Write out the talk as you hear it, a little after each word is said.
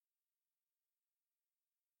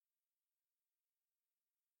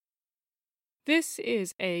This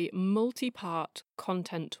is a multi-part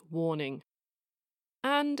content warning,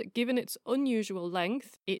 and given its unusual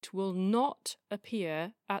length, it will not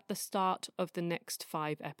appear at the start of the next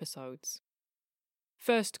 5 episodes.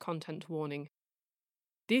 First content warning.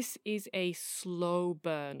 This is a slow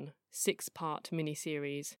burn 6-part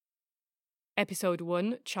miniseries. Episode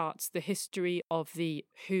 1 charts the history of the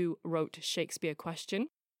Who Wrote Shakespeare question.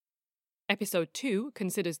 Episode 2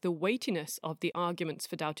 considers the weightiness of the arguments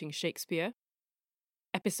for doubting Shakespeare.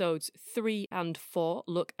 Episodes 3 and 4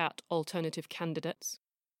 look at alternative candidates.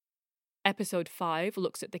 Episode 5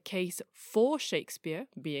 looks at the case for Shakespeare,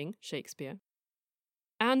 being Shakespeare.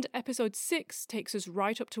 And episode 6 takes us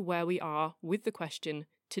right up to where we are with the question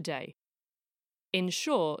today. In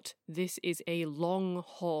short, this is a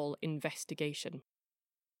long-haul investigation.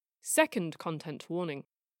 Second content warning.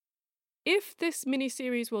 If this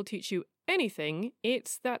miniseries will teach you anything,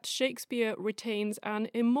 it's that Shakespeare retains an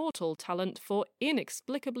immortal talent for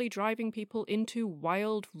inexplicably driving people into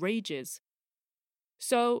wild rages.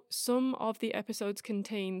 So, some of the episodes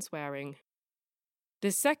contain swearing.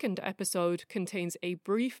 The second episode contains a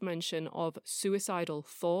brief mention of suicidal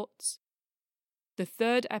thoughts. The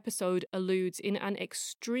third episode alludes in an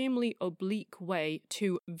extremely oblique way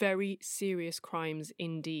to very serious crimes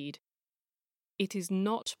indeed. It is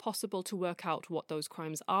not possible to work out what those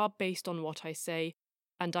crimes are based on what I say,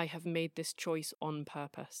 and I have made this choice on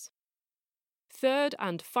purpose. Third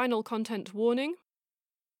and final content warning.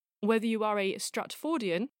 Whether you are a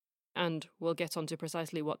Stratfordian, and we'll get on to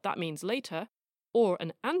precisely what that means later, or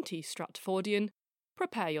an anti-Stratfordian,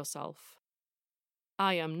 prepare yourself.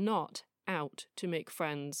 I am not out to make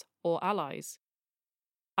friends or allies.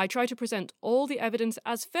 I try to present all the evidence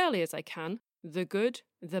as fairly as I can, the good,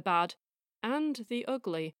 the bad, and the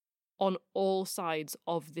ugly, on all sides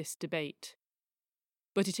of this debate.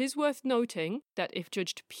 But it is worth noting that if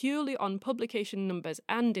judged purely on publication numbers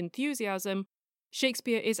and enthusiasm,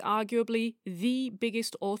 Shakespeare is arguably the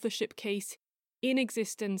biggest authorship case in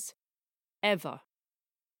existence ever.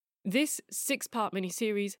 This 6-part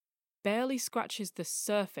miniseries barely scratches the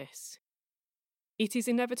surface. It is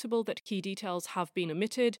inevitable that key details have been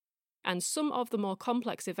omitted, and some of the more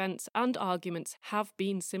complex events and arguments have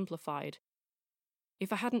been simplified.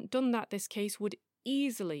 If I hadn't done that, this case would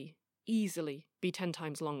easily be 10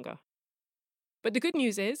 times longer. But the good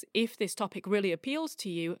news is, if this topic really appeals to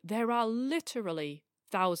you, there are literally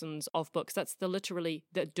thousands of books. That's the literally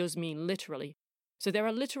that does mean literally. So there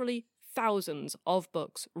are literally thousands of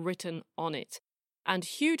books written on it, and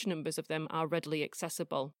huge numbers of them are readily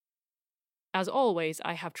accessible. As always,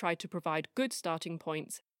 I have tried to provide good starting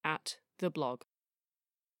points at the blog.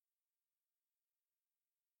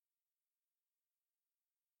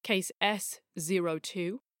 Case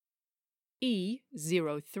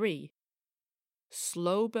S02E03.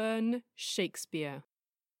 Slowburn Shakespeare.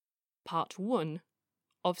 Part 1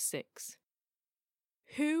 of 6.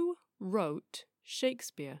 Who wrote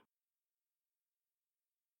Shakespeare?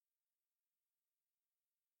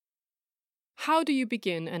 How do you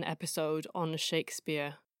begin an episode on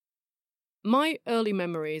Shakespeare? My early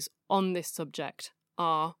memories on this subject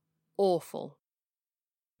are awful.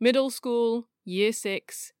 Middle school, year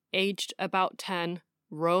 6, aged about 10,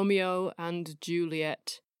 Romeo and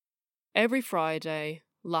Juliet. Every Friday,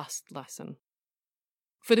 last lesson.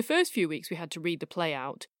 For the first few weeks we had to read the play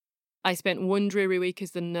out. I spent one dreary week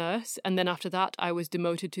as the nurse, and then after that I was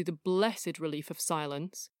demoted to the blessed relief of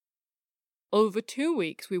silence. Over 2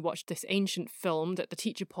 weeks we watched this ancient film that the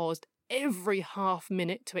teacher paused every half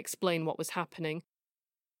minute to explain what was happening.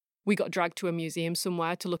 We got dragged to a museum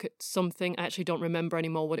somewhere to look at something. I actually don't remember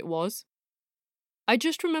anymore what it was. I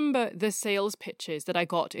just remember the sales pitches that I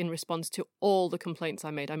got in response to all the complaints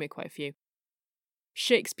I made. I made quite a few.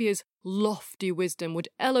 Shakespeare's lofty wisdom would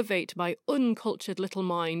elevate my uncultured little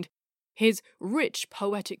mind. His rich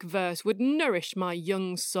poetic verse would nourish my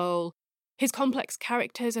young soul. His complex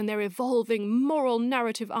characters and their evolving moral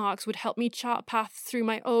narrative arcs would help me chart paths through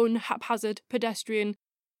my own haphazard, pedestrian,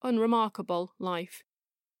 unremarkable life.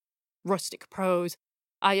 Rustic prose,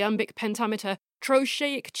 iambic pentameter,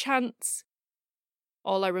 trochaic chants.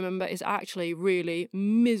 All I remember is actually really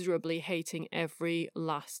miserably hating every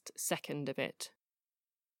last second of it.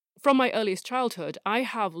 From my earliest childhood, I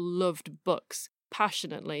have loved books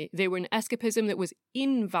passionately. They were an escapism that was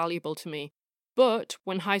invaluable to me. But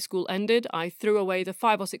when high school ended, I threw away the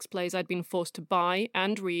 5 or 6 plays I'd been forced to buy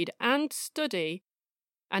and read and study.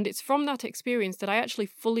 And it's from that experience that I actually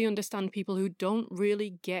fully understand people who don't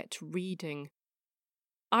really get reading.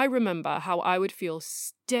 I remember how I would feel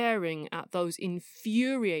staring at those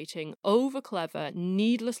infuriating, over-clever,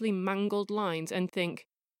 needlessly mangled lines and think,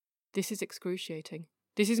 this is excruciating.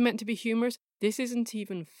 This is meant to be humorous. This isn't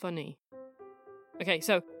even funny. Okay,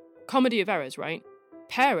 so comedy of errors, right?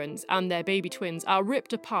 Parents and their baby twins are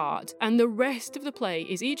ripped apart, and the rest of the play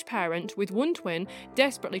is each parent with one twin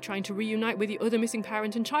desperately trying to reunite with the other missing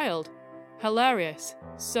parent and child. Hilarious.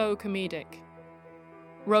 So comedic.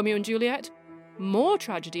 Romeo and Juliet? More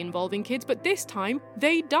tragedy involving kids, but this time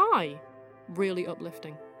they die. Really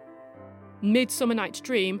uplifting. Midsummer Night's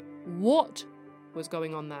Dream? What was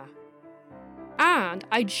going on there? And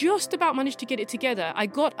I just about managed to get it together. I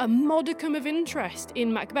got a modicum of interest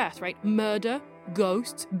in Macbeth, right? Murder,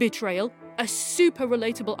 ghosts, betrayal, a super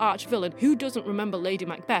relatable arch-villain. Who doesn't remember Lady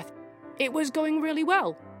Macbeth? It was going really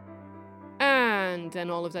well. And then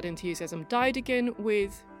all of that enthusiasm died again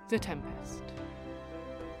with The Tempest.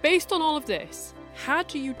 Based on all of this,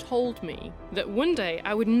 had you told me that one day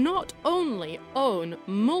I would not only own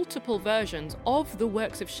multiple versions of the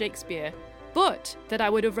works of Shakespeare, but that I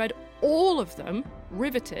would have read all of them,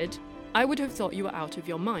 riveted, I would have thought you were out of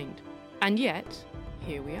your mind. And yet,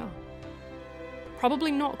 here we are.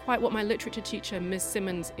 Probably not quite what my literature teacher, Ms.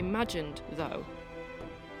 Simmons, imagined, though.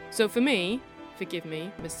 So for me, forgive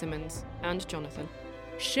me, Ms. Simmons and Jonathan,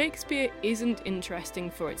 Shakespeare isn't interesting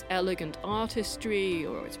for its elegant artistry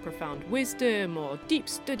or its profound wisdom or deep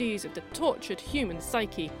studies of the tortured human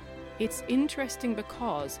psyche. It's interesting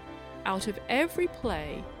because out of every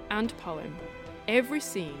play and poem, every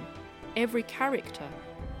scene, every character,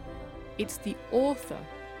 it's the author,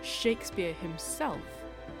 Shakespeare himself,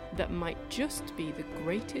 that might just be the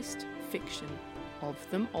greatest fiction of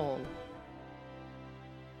them all.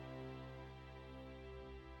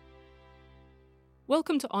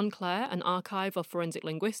 Welcome to En Clair, an archive of forensic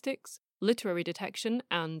linguistics, literary detection,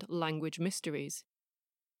 and language mysteries.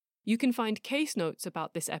 You can find case notes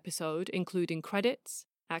about this episode, including credits,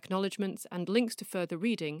 acknowledgements, and links to further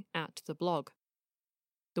reading at the blog.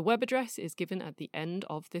 The web address is given at the end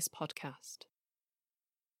of this podcast.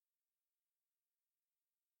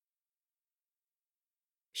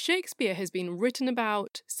 Shakespeare has been written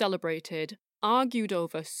about, celebrated, argued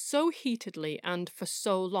over so heatedly and for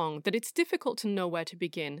so long that it's difficult to know where to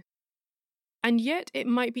begin. And yet it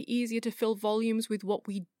might be easier to fill volumes with what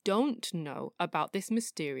we don't know about this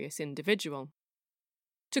mysterious individual.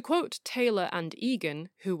 To quote Taylor and Egan,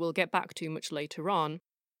 who we'll get back to much later on,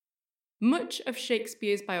 much of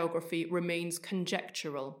Shakespeare's biography remains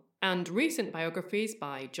conjectural, and recent biographies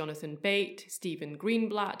by Jonathan Bate, Stephen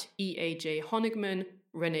Greenblatt, E.A.J. Honigman,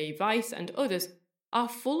 Renee Weiss, and others are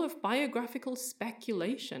full of biographical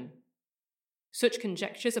speculation. Such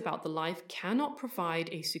conjectures about the life cannot provide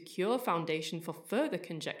a secure foundation for further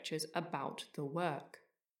conjectures about the work.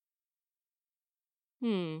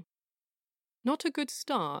 Not a good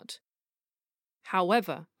start.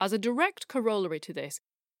 However, as a direct corollary to this,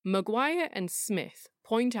 Maguire and Smith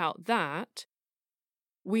point out that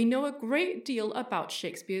we know a great deal about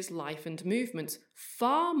Shakespeare's life and movements,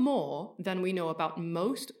 far more than we know about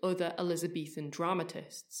most other Elizabethan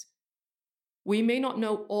dramatists. We may not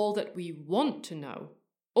know all that we want to know,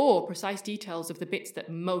 or precise details of the bits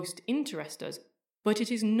that most interest us, but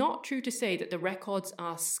it is not true to say that the records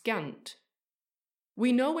are scant.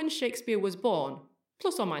 We know when Shakespeare was born,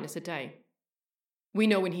 plus or minus a day. We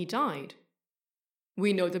know when he died.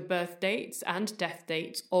 We know the birth dates and death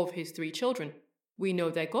dates of his 3 children. We know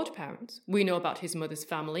their godparents. We know about his mother's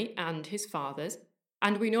family and his father's.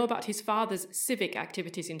 And we know about his father's civic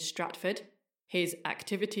activities in Stratford, his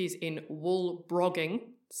activities in wool brogging,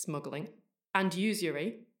 smuggling, and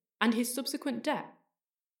usury, and his subsequent death.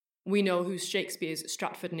 We know who Shakespeare's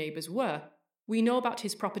Stratford neighbours were. We know about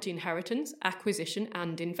his property inheritance, acquisition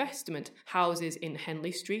and investment, houses in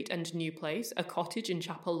Henley Street and New Place, a cottage in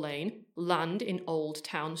Chapel Lane, land in Old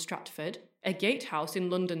Town Stratford, a gatehouse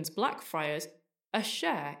in London's Blackfriars, a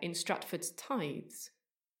share in Stratford's tithes.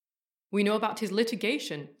 We know about his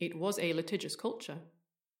litigation, it was a litigious culture.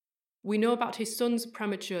 We know about his son's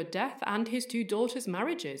premature death and his 2 daughters'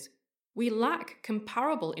 marriages. We lack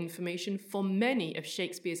comparable information for many of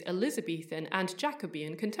Shakespeare's Elizabethan and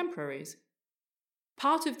Jacobean contemporaries.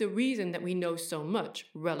 Part of the reason that we know so much,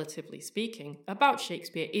 relatively speaking, about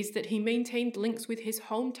Shakespeare is that he maintained links with his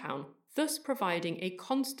hometown, thus providing a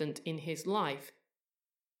constant in his life.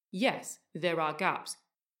 Yes, there are gaps.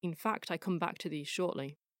 In fact, I come back to these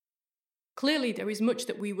shortly. Clearly, there is much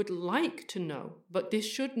that we would like to know, but this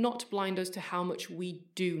should not blind us to how much we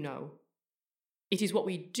do know. It is what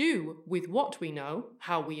we do with what we know,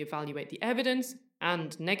 how we evaluate the evidence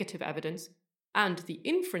and negative evidence, and the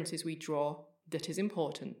inferences we draw that is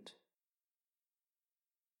important.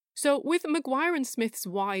 So, with Maguire and Smith's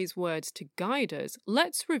wise words to guide us,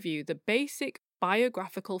 let's review the basic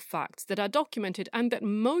biographical facts that are documented and that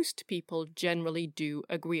most people generally do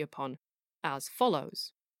agree upon, as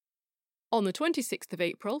follows. On the 26th of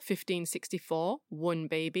April, 1564, one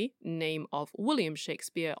baby, name of William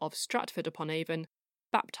Shakespeare of Stratford-upon-Avon,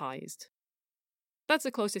 baptised. That's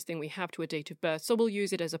the closest thing we have to a date of birth, so we'll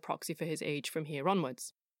use it as a proxy for his age from here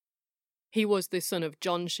onwards. He was the son of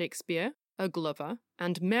John Shakespeare, a glover,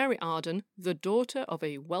 and Mary Arden, the daughter of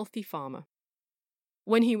a wealthy farmer.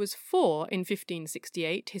 When he was 4 in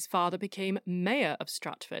 1568, his father became mayor of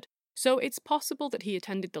Stratford, so it's possible that he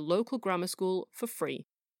attended the local grammar school for free.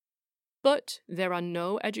 But there are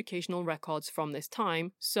no educational records from this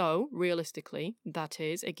time, so, realistically, that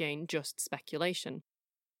is, again, just speculation.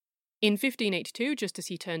 In 1582, just as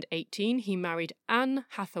he turned 18, he married Anne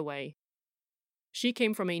Hathaway. She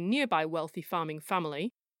came from a nearby wealthy farming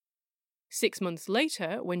family. 6 months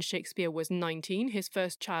later, when Shakespeare was 19, his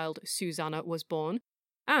first child, Susanna, was born,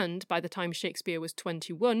 and by the time Shakespeare was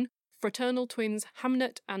 21, fraternal twins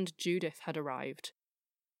Hamnet and Judith had arrived.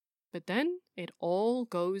 But then it all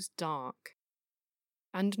goes dark.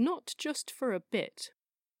 And not just for a bit.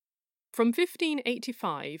 From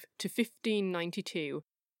 1585 to 1592,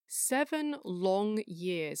 7 long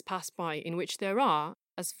years pass by in which there are,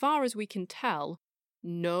 as far as we can tell,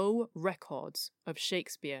 no records of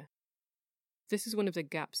Shakespeare. This is one of the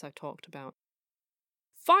gaps I talked about.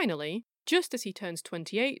 Finally, just as he turns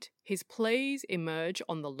 28, his plays emerge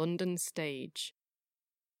on the London stage.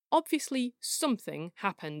 Obviously, something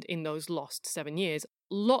happened in those lost 7 years.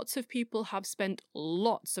 Lots of people have spent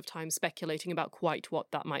lots of time speculating about quite what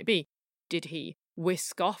that might be. Did he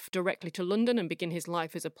whisk off directly to London and begin his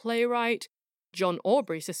life as a playwright? John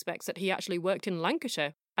Aubrey suspects that he actually worked in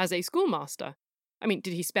Lancashire as a schoolmaster. I mean,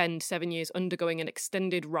 did he spend 7 years undergoing an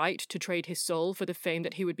extended rite to trade his soul for the fame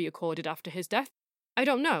that he would be accorded after his death? I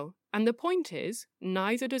don't know. And the point is,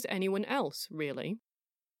 neither does anyone else, really.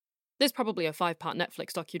 There's probably a 5-part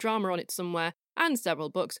Netflix docudrama on it somewhere, and several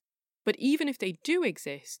books, but even if they do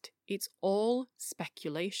exist, it's all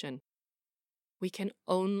speculation. We can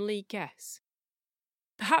only guess.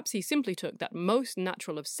 Perhaps he simply took that most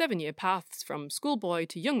natural of 7-year paths from schoolboy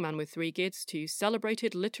to young man with 3 kids to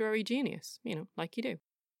celebrated literary genius, like you do.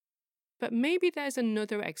 But maybe there's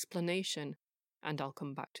another explanation, and I'll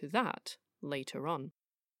come back to that later on.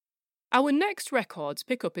 Our next records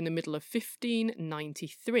pick up in the middle of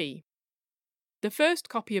 1593. The first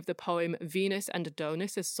copy of the poem Venus and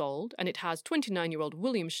Adonis is sold, and it has 29-year-old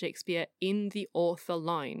William Shakespeare in the author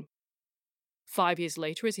line. 5 years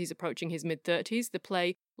later, as he's approaching his mid-30s, the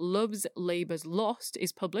play Love's Labour's Lost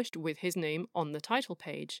is published with his name on the title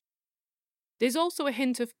page. There's also a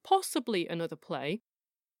hint of possibly another play.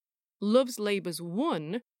 Love's Labour's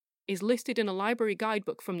Won is listed in a library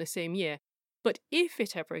guidebook from the same year, but if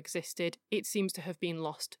it ever existed, it seems to have been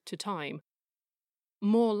lost to time.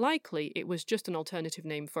 More likely, it was just an alternative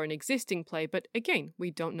name for an existing play, but again,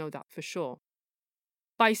 we don't know that for sure.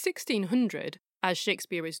 By 1600, as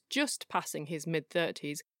Shakespeare is just passing his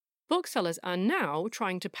mid-30s, booksellers are now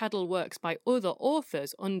trying to peddle works by other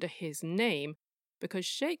authors under his name because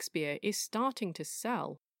Shakespeare is starting to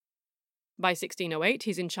sell. By 1608,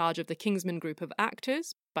 he's in charge of the Kingsman group of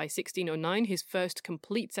actors. By 1609, his first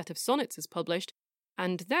complete set of sonnets is published.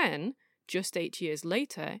 And then, just 8 years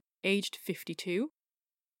later, aged 52,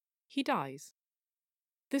 he dies.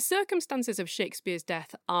 The circumstances of Shakespeare's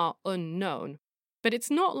death are unknown, but it's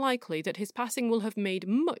not likely that his passing will have made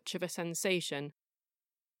much of a sensation.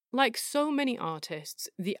 Like so many artists,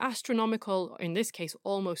 the astronomical, or in this case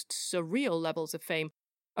almost surreal levels of fame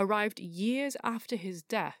arrived years after his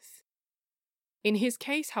death. In his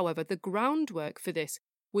case, however, the groundwork for this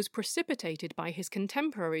was precipitated by his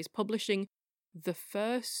contemporaries publishing the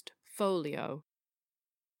First Folio.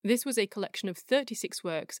 This was a collection of 36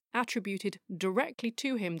 works attributed directly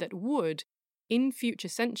to him that would, in future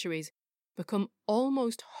centuries, become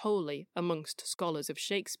almost holy amongst scholars of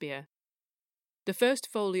Shakespeare. The First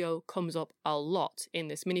Folio comes up a lot in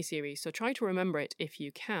this miniseries, so try to remember it if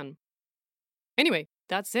you can. Anyway,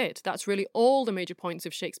 that's it. That's really all the major points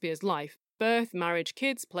of Shakespeare's life: birth, marriage,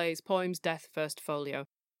 kids, plays, poems, death, First Folio.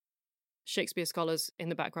 Shakespeare scholars in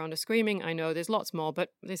the background are screaming. I know there's lots more, but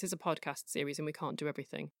this is a podcast series and we can't do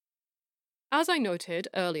everything. As I noted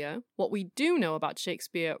earlier, what we do know about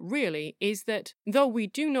Shakespeare really is that, though we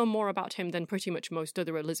do know more about him than pretty much most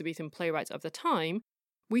other Elizabethan playwrights of the time,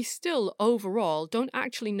 we still, overall, don't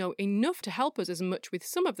actually know enough to help us as much with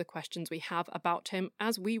some of the questions we have about him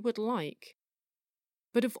as we would like.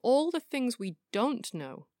 But of all the things we don't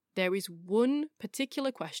know, there is one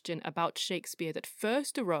particular question about Shakespeare that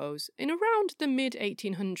first arose in around the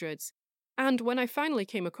mid-1800s, And when I finally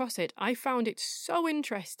came across it, I found it so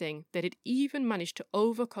interesting that it even managed to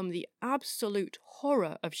overcome the absolute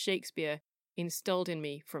horror of Shakespeare instilled in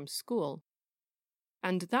me from school.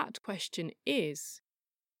 And that question is,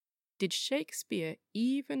 did Shakespeare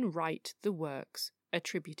even write the works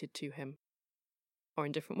attributed to him? Or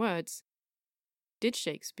in different words, did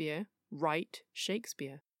Shakespeare write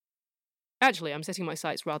Shakespeare? Actually, I'm setting my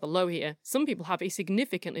sights rather low here. Some people have a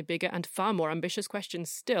significantly bigger and far more ambitious question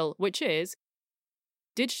still, which is,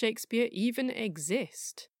 did Shakespeare even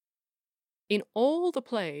exist? In all the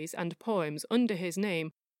plays and poems under his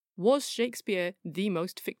name, was Shakespeare the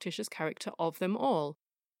most fictitious character of them all?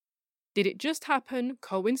 Did it just happen,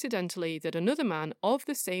 coincidentally, that another man of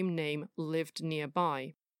the same name lived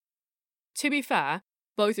nearby? To be fair,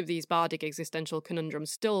 both of these bardic existential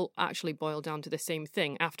conundrums still actually boil down to the same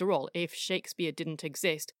thing. After all, if Shakespeare didn't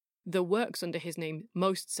exist, the works under his name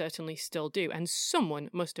most certainly still do, and someone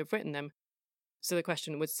must have written them. So the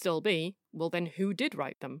question would still be, well then who did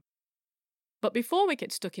write them? But before we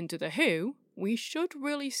get stuck into the who, we should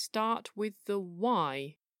really start with the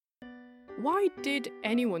why. Why did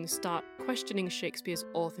anyone start questioning Shakespeare's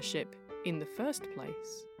authorship in the first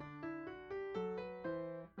place?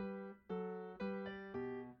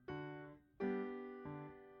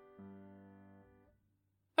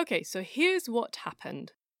 Okay, so here's what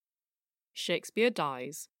happened. Shakespeare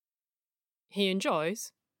dies. He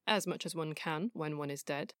enjoys, as much as one can when one is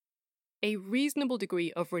dead, a reasonable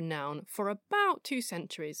degree of renown for about 2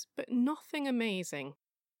 centuries, but nothing amazing.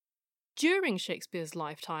 During Shakespeare's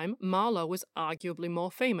lifetime, Marlowe was arguably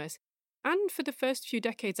more famous, and for the first few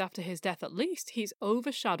decades after his death at least, he's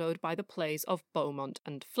overshadowed by the plays of Beaumont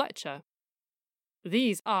and Fletcher.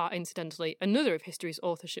 These are, incidentally, another of history's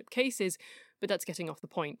authorship cases, but that's getting off the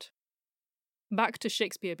point. Back to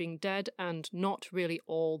Shakespeare being dead and not really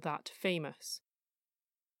all that famous.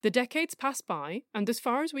 The decades pass by, and as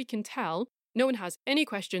far as we can tell, no one has any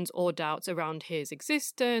questions or doubts around his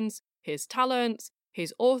existence, his talents,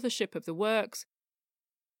 his authorship of the works.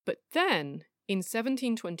 But then, in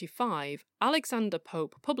 1725, Alexander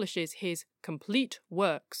Pope publishes his Complete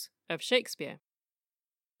Works of Shakespeare.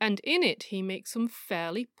 And in it he makes some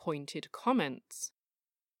fairly pointed comments.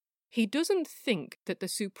 He doesn't think that the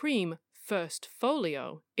supreme First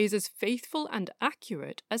Folio is as faithful and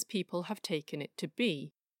accurate as people have taken it to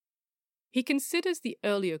be. He considers the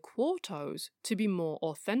earlier quartos to be more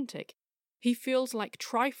authentic. He feels like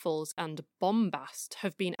trifles and bombast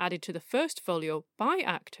have been added to the First Folio by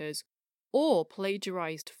actors or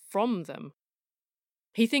plagiarized from them.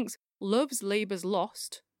 He thinks Love's Labour's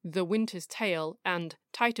Lost, The Winter's Tale, and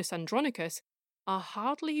Titus Andronicus are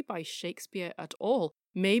hardly by Shakespeare at all,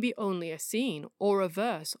 maybe only a scene, or a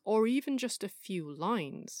verse, or even just a few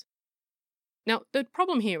lines. Now, the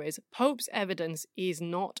problem here is Pope's evidence is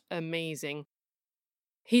not amazing.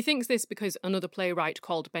 He thinks this because another playwright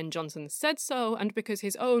called Ben Jonson said so, and because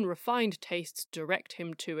his own refined tastes direct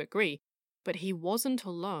him to agree, but he wasn't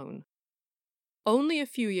alone. Only a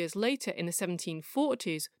few years later, in the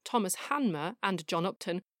 1740s, Thomas Hanmer and John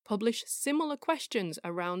Upton publish similar questions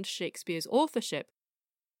around Shakespeare's authorship.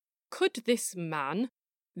 Could this man,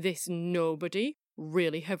 this nobody,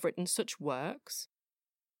 really have written such works?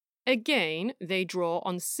 Again, they draw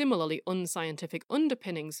on similarly unscientific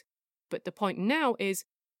underpinnings, but the point now is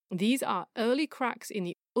these are early cracks in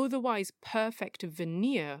the otherwise perfect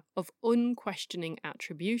veneer of unquestioning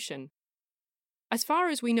attribution. As far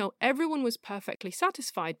as we know, everyone was perfectly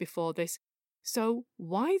satisfied before this, so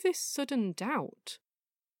why this sudden doubt?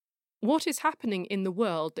 What is happening in the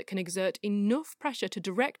world that can exert enough pressure to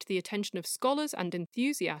direct the attention of scholars and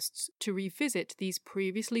enthusiasts to revisit these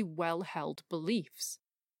previously well-held beliefs?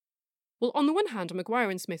 Well, on the one hand, Maguire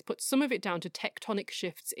and Smith put some of it down to tectonic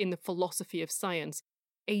shifts in the philosophy of science,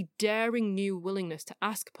 a daring new willingness to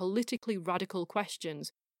ask politically radical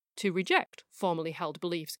questions, to reject formerly held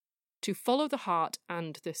beliefs, to follow the heart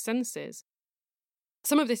and the senses.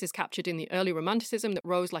 Some of this is captured in the early Romanticism that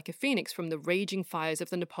rose like a phoenix from the raging fires of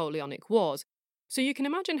the Napoleonic Wars. So you can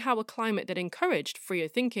imagine how a climate that encouraged freer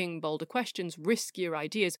thinking, bolder questions, riskier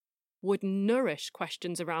ideas would nourish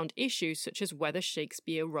questions around issues such as whether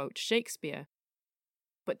Shakespeare wrote Shakespeare.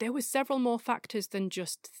 But there were several more factors than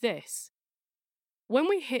just this. When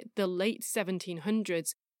we hit the late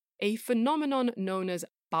 1700s, a phenomenon known as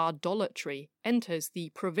bardolatry enters the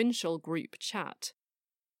provincial group chat.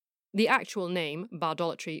 The actual name,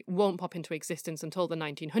 bardolatry, won't pop into existence until the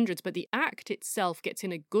 1900s, but the act itself gets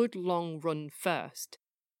in a good long run first.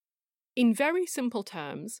 In very simple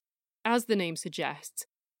terms, as the name suggests,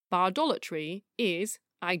 bardolatry is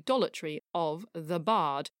idolatry of the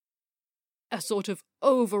bard, a sort of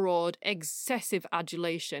overawed, excessive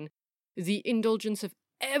adulation, the indulgence of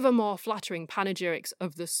ever more flattering panegyrics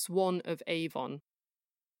of the Swan of Avon.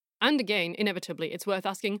 And again, inevitably, it's worth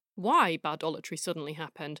asking why badolatry suddenly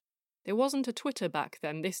happened. There wasn't a Twitter back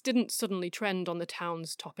then. This didn't suddenly trend on the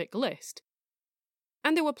town's topic list.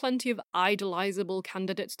 And there were plenty of idolizable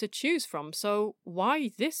candidates to choose from, so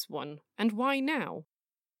why this one? And why now?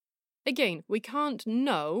 Again, we can't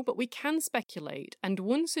know, but we can speculate, and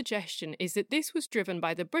one suggestion is that this was driven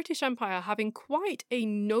by the British Empire having quite a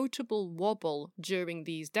notable wobble during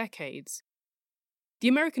these decades. The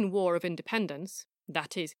American War of Independence,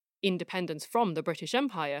 that is, independence from the British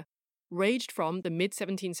Empire, raged from the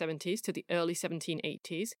mid-1770s to the early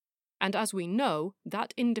 1780s, and as we know,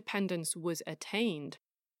 that independence was attained.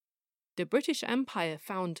 The British Empire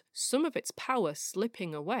found some of its power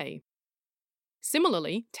slipping away.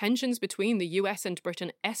 Similarly, tensions between the US and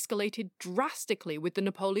Britain escalated drastically with the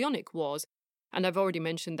Napoleonic Wars, and I've already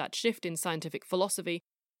mentioned that shift in scientific philosophy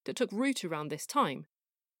that took root around this time.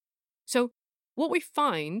 So, what we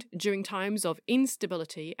find during times of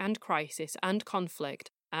instability and crisis and conflict,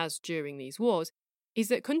 as during these wars, is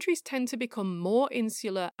that countries tend to become more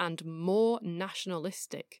insular and more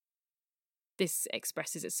nationalistic. This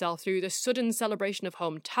expresses itself through the sudden celebration of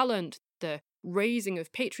home talent, the raising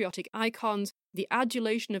of patriotic icons, the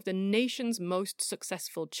adulation of the nation's most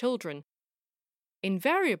successful children.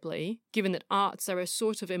 Invariably, given that arts are a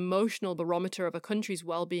sort of emotional barometer of a country's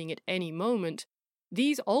well-being at any moment,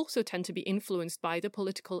 these also tend to be influenced by the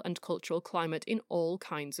political and cultural climate in all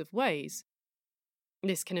kinds of ways.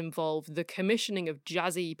 This can involve the commissioning of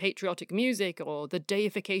jazzy, patriotic music, or the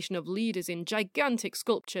deification of leaders in gigantic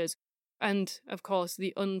sculptures, and, of course,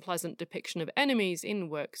 the unpleasant depiction of enemies in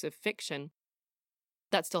works of fiction.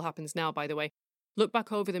 That still happens now, by the way. Look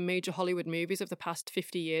back over the major Hollywood movies of the past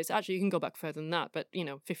 50 years. Actually, you can go back further than that, but,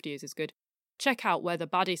 50 years is good. Check out where the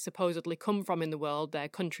baddies supposedly come from in the world, their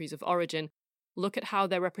countries of origin. Look at how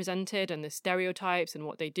they're represented and the stereotypes and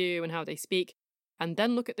what they do and how they speak, and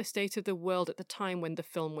then look at the state of the world at the time when the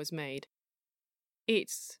film was made.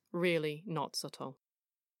 It's really not subtle.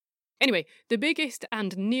 Anyway, the biggest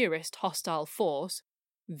and nearest hostile force,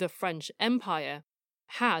 the French Empire,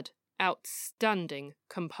 had outstanding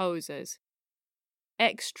composers,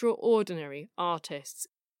 extraordinary artists,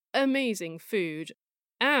 amazing food,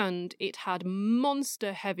 and it had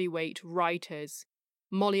monster heavyweight writers,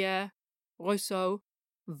 Molière, Rousseau,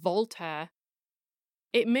 Voltaire.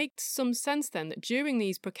 It makes some sense then that during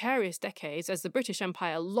these precarious decades, as the British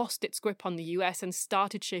Empire lost its grip on the US and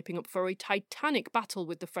started shaping up for a titanic battle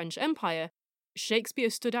with the French Empire, Shakespeare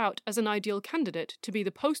stood out as an ideal candidate to be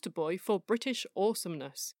the poster boy for British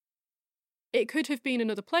awesomeness. It could have been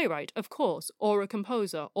another playwright, of course, or a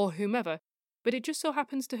composer, or whomever, but it just so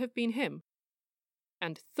happens to have been him.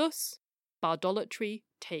 And thus, bardolatry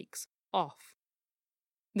takes off.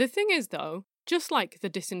 The thing is, though, just like the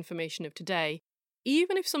disinformation of today,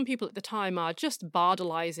 even if some people at the time are just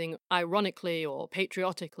bardalizing ironically or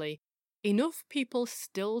patriotically, enough people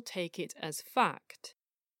still take it as fact.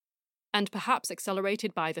 And perhaps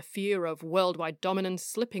accelerated by the fear of worldwide dominance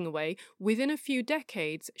slipping away, within a few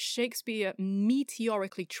decades, Shakespeare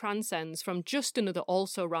meteorically transcends from just another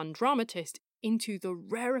also-ran dramatist into the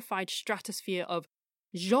rarefied stratosphere of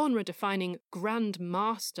genre-defining Grand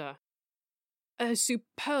Master. A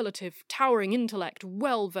superlative, towering intellect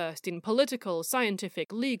well-versed in political,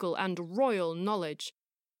 scientific, legal, and royal knowledge.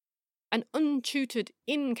 An untutored,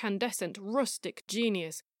 incandescent, rustic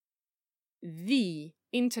genius. The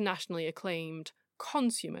internationally acclaimed,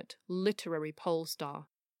 consummate literary pole star.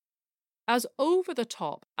 As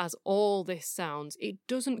over-the-top as all this sounds, it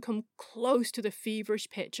doesn't come close to the feverish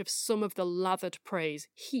pitch of some of the lathered praise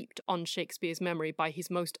heaped on Shakespeare's memory by his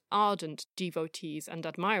most ardent devotees and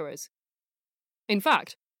admirers. In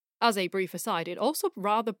fact, as a brief aside, it also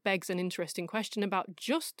rather begs an interesting question about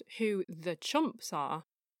just who the chumps are.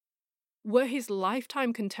 Were his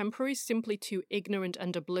lifetime contemporaries simply too ignorant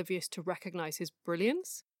and oblivious to recognise his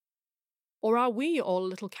brilliance? Or are we all a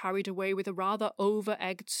little carried away with a rather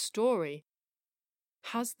over-egged story?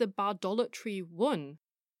 Has the bardolatry won?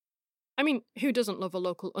 I mean, who doesn't love a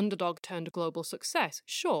local underdog turned global success?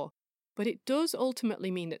 Sure, but it does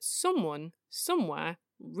ultimately mean that someone, somewhere,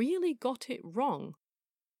 really got it wrong.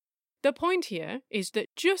 The point here is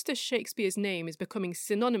that just as Shakespeare's name is becoming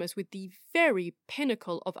synonymous with the very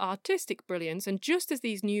pinnacle of artistic brilliance, and just as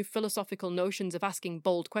these new philosophical notions of asking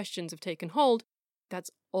bold questions have taken hold, that's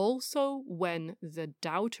also when the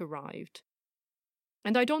doubt arrived.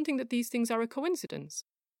 And I don't think that these things are a coincidence.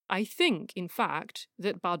 I think, in fact,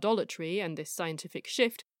 that bardolatry and this scientific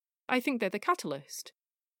shift, I think they're the catalyst.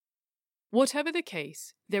 Whatever the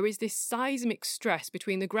case, there is this seismic stress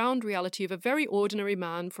between the ground reality of a very ordinary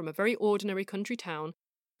man from a very ordinary country town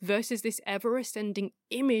versus this ever-ascending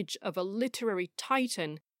image of a literary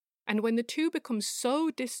titan, and when the two become so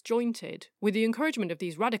disjointed, with the encouragement of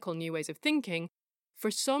these radical new ways of thinking, for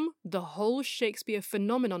some, the whole Shakespeare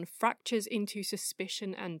phenomenon fractures into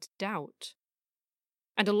suspicion and doubt.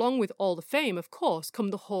 And along with all the fame, of course, come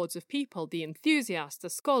the hordes of people, the enthusiasts, the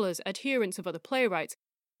scholars, adherents of other playwrights,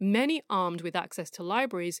 many armed with access to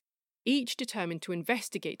libraries, each determined to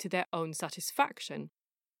investigate to their own satisfaction.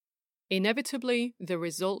 Inevitably, the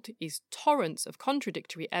result is torrents of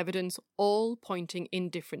contradictory evidence, all pointing in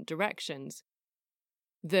different directions.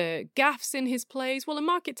 The gaffes in his plays, well, a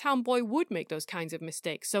market town boy would make those kinds of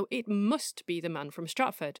mistakes, so it must be the man from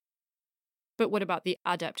Stratford. But what about the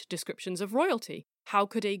adept descriptions of royalty? How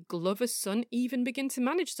could a glover's son even begin to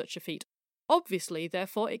manage such a feat? Obviously,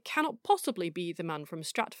 therefore, it cannot possibly be the man from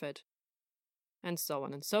Stratford. And so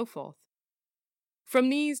on and so forth. From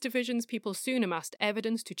these divisions, people soon amassed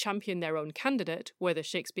evidence to champion their own candidate, whether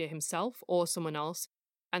Shakespeare himself or someone else,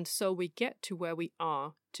 and so we get to where we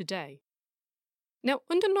are today. Now,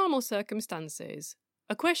 under normal circumstances,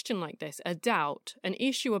 a question like this, a doubt, an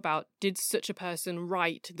issue about did such a person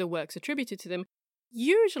write the works attributed to them,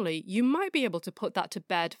 usually you might be able to put that to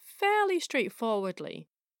bed fairly straightforwardly.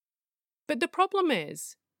 But the problem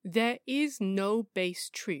is, there is no base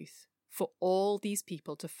truth for all these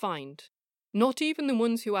people to find. Not even the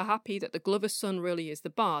ones who are happy that the glover's son really is the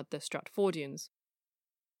bard, the Stratfordians.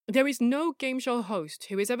 There is no game show host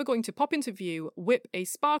who is ever going to pop into view, whip a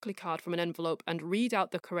sparkly card from an envelope and read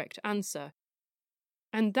out the correct answer.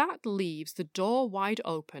 And that leaves the door wide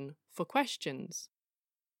open for questions.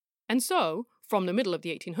 And so, from the middle of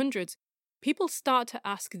the 1800s, people start to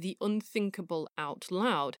ask the unthinkable out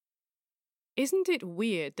loud. Isn't it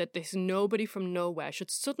weird that this nobody from nowhere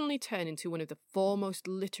should suddenly turn into one of the foremost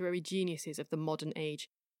literary geniuses of the modern age?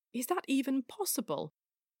 Is that even possible?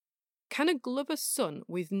 Can a glover's son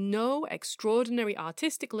with no extraordinary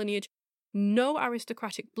artistic lineage, no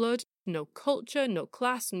aristocratic blood, no culture, no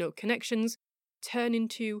class, no connections, turn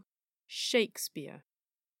into Shakespeare?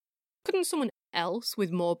 Couldn't someone else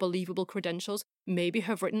with more believable credentials maybe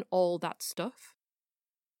have written all that stuff?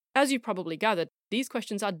 As you probably gathered, these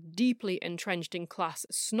questions are deeply entrenched in class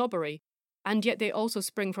snobbery, and yet they also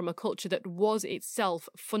spring from a culture that was itself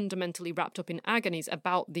fundamentally wrapped up in agonies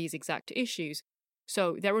about these exact issues,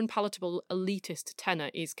 so their unpalatable elitist tenor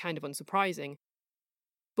is kind of unsurprising.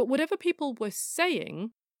 But whatever people were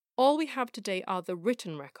saying, all we have today are the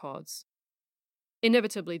written records.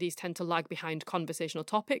 Inevitably, these tend to lag behind conversational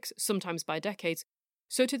topics, sometimes by decades,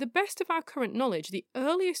 so to the best of our current knowledge, the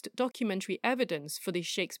earliest documentary evidence for the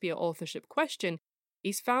Shakespeare authorship question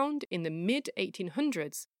is found in the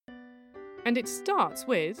mid-1800s, and it starts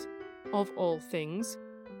with, of all things,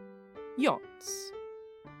 yachts.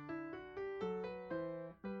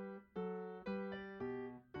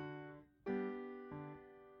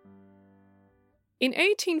 In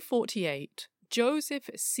 1848, Joseph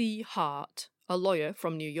C. Hart, a lawyer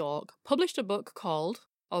from New York, published a book called,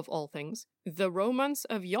 of all things, The Romance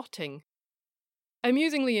of Yachting.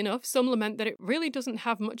 Amusingly enough, some lament that it really doesn't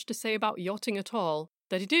have much to say about yachting at all,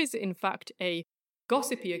 that it is, in fact, a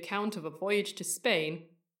gossipy account of a voyage to Spain.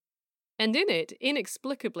 And in it,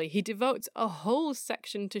 inexplicably, he devotes a whole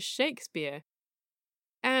section to Shakespeare.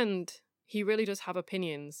 And he really does have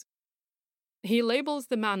opinions. He labels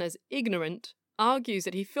the man as ignorant, argues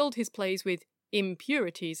that he filled his plays with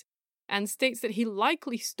impurities, and states that he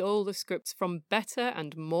likely stole the scripts from better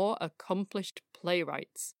and more accomplished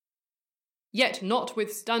playwrights. Yet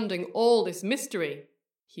notwithstanding all this mystery,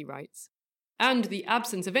 he writes, and the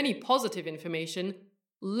absence of any positive information,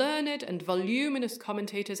 learned and voluminous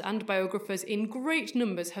commentators and biographers in great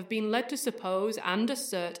numbers have been led to suppose and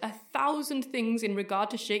assert 1,000 things in regard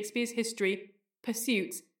to Shakespeare's history,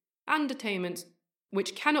 pursuits, and attainments,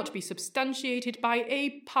 which cannot be substantiated by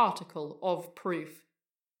a particle of proof.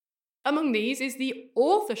 Among these is the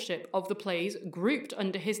authorship of the plays grouped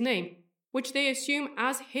under his name, which they assume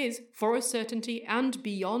as his for a certainty and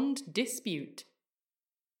beyond dispute.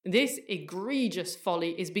 This egregious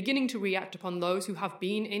folly is beginning to react upon those who have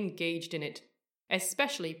been engaged in it,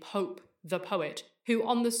 especially Pope the poet, who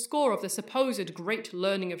on the score of the supposed great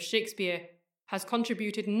learning of Shakespeare has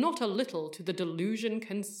contributed not a little to the delusion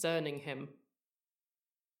concerning him.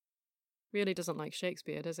 Really doesn't like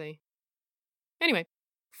Shakespeare, does he? Anyway,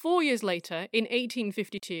 4 years later, in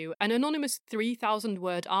 1852, an anonymous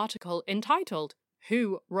 3,000-word article entitled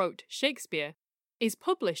Who Wrote Shakespeare is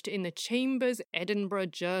published in the Chambers Edinburgh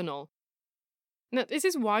Journal. Now, this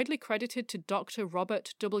is widely credited to Dr.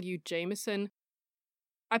 Robert W. Jameson,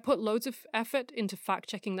 I put loads of effort into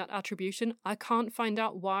fact-checking that attribution. I can't find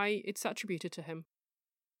out why it's attributed to him.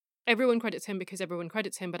 Everyone credits him because everyone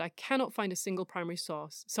credits him, but I cannot find a single primary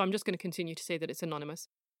source, so I'm just going to continue to say that it's anonymous.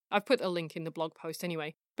 I've put a link in the blog post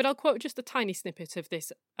anyway, but I'll quote just a tiny snippet of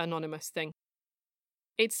this anonymous thing.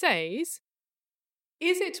 It says,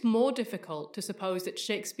 "Is it more difficult to suppose that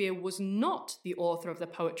Shakespeare was not the author of the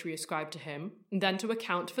poetry ascribed to him than to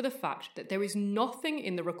account for the fact that there is nothing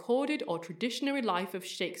in the recorded or traditionary life of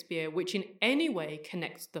Shakespeare which in any way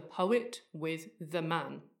connects the poet with the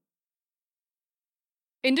man?"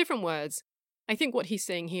 In different words, I think what he's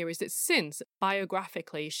saying here is that since,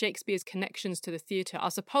 biographically, Shakespeare's connections to the theatre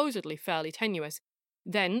are supposedly fairly tenuous,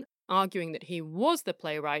 then arguing that he was the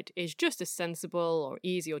playwright is just as sensible or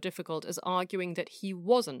easy or difficult as arguing that he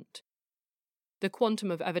wasn't. The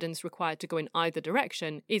quantum of evidence required to go in either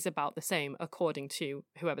direction is about the same, according to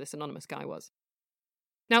whoever this anonymous guy was.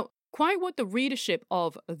 Now, quite what the readership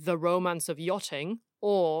of The Romance of Yachting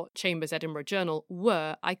or Chambers' Edinburgh Journal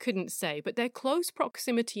were, I couldn't say, but their close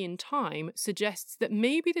proximity in time suggests that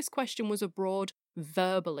maybe this question was abroad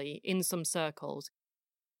verbally in some circles.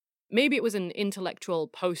 Maybe it was an intellectual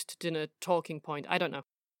post-dinner talking point, I don't know.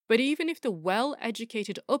 But even if the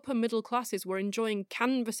well-educated upper middle classes were enjoying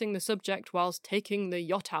canvassing the subject whilst taking the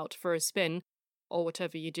yacht out for a spin, or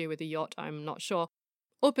whatever you do with a yacht, I'm not sure,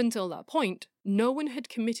 up until that point, no one had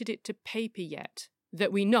committed it to paper yet,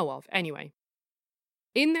 that we know of anyway.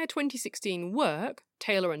 In their 2016 work,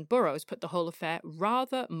 Taylor and Burroughs put the whole affair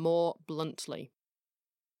rather more bluntly.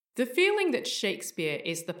 "The feeling that Shakespeare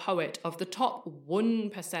is the poet of the top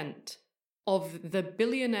 1% of the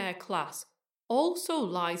billionaire class also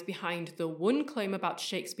lies behind the one claim about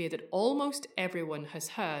Shakespeare that almost everyone has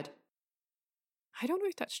heard." I don't know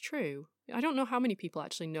if that's true. I don't know how many people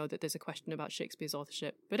actually know that there's a question about Shakespeare's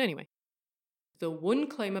authorship, but anyway. "The one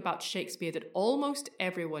claim about Shakespeare that almost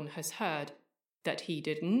everyone has heard, that he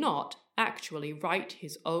did not actually write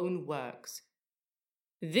his own works.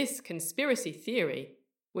 This conspiracy theory,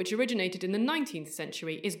 which originated in the 19th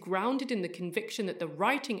century, is grounded in the conviction that the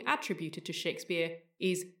writing attributed to Shakespeare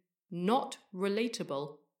is not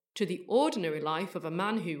relatable to the ordinary life of a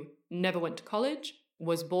man who never went to college,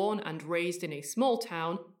 was born and raised in a small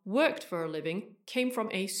town, worked for a living, came from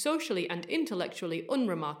a socially and intellectually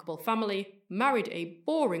unremarkable family, married a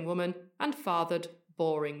boring woman, and fathered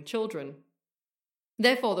boring children.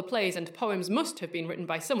 Therefore, the plays and poems must have been written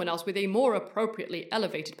by someone else with a more appropriately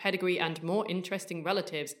elevated pedigree and more interesting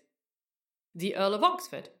relatives. The Earl of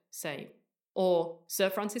Oxford, say, or Sir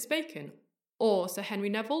Francis Bacon, or Sir Henry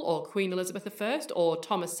Neville, or Queen Elizabeth I, or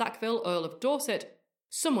Thomas Sackville, Earl of Dorset.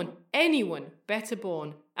 Anyone better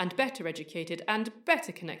born and better educated and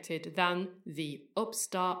better connected than the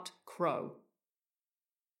upstart crow."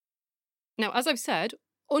 Now, as I've said,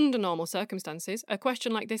 under normal circumstances, a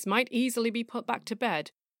question like this might easily be put back to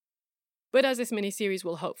bed. But as this mini-series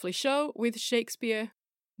will hopefully show, with Shakespeare,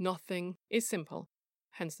 nothing is simple,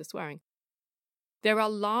 hence the swearing. There are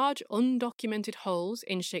large undocumented holes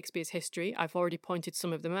in Shakespeare's history, I've already pointed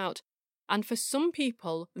some of them out, and for some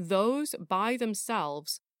people, those by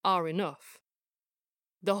themselves are enough.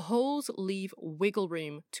 The holes leave wiggle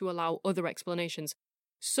room to allow other explanations,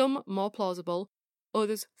 some more plausible,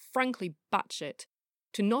 others frankly batshit,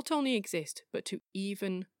 to not only exist, but to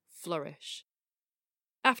even flourish.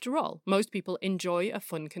 After all, most people enjoy a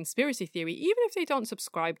fun conspiracy theory, even if they don't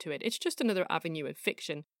subscribe to it. It's just another avenue of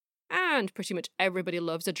fiction. And pretty much everybody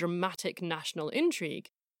loves a dramatic national intrigue.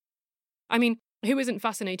 I mean, who isn't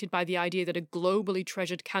fascinated by the idea that a globally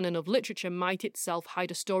treasured canon of literature might itself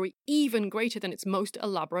hide a story even greater than its most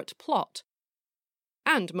elaborate plot?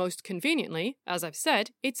 And most conveniently, as I've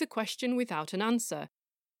said, it's a question without an answer.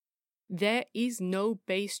 There is no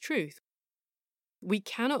base truth. We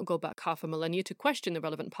cannot go back half a millennia to question the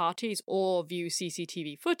relevant parties or view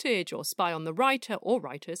CCTV footage or spy on the writer or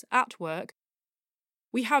writers at work.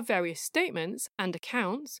 We have various statements and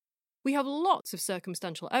accounts. We have lots of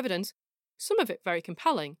circumstantial evidence, some of it very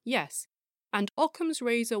compelling, yes. And Occam's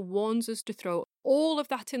razor warns us to throw all of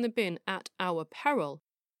that in the bin at our peril.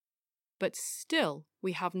 But still,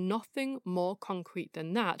 we have nothing more concrete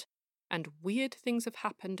than that, and weird things have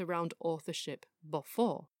happened around authorship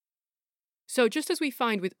before. So just as we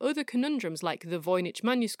find with other conundrums like the Voynich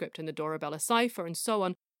manuscript and the Dorabella cipher and so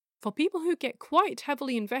on, for people who get quite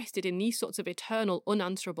heavily invested in these sorts of eternal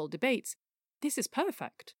unanswerable debates, this is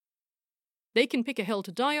perfect. They can pick a hill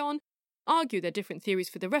to die on, argue their different theories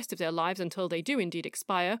for the rest of their lives until they do indeed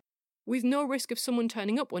expire, with no risk of someone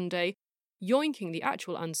turning up one day, yoinking the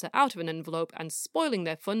actual answer out of an envelope and spoiling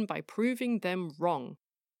their fun by proving them wrong.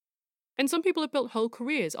 And some people have built whole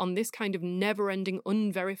careers on this kind of never-ending,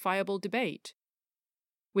 unverifiable debate.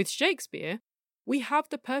 With Shakespeare, we have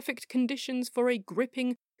the perfect conditions for a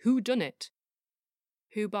gripping whodunit.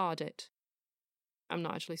 Who barred it? I'm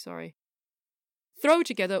not actually sorry. Throw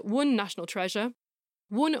together one national treasure,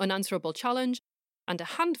 one unanswerable challenge, and a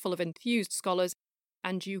handful of enthused scholars,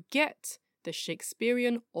 and you get the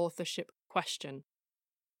Shakespearean authorship question.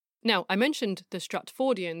 Now, I mentioned the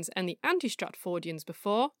Stratfordians and the anti-Stratfordians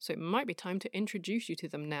before, so it might be time to introduce you to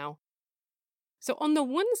them now. So on the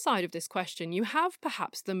one side of this question, you have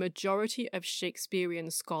perhaps the majority of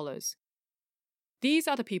Shakespearean scholars. These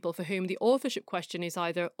are the people for whom the authorship question is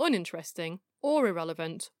either uninteresting or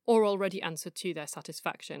irrelevant or already answered to their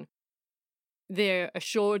satisfaction. They're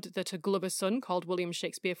assured that a Glover's son called William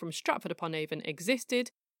Shakespeare from Stratford-upon-Avon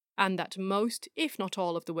existed, and that most, if not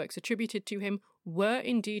all, of the works attributed to him were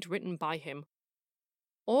indeed written by him.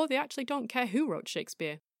 Or they actually don't care who wrote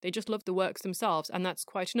Shakespeare, they just love the works themselves, and that's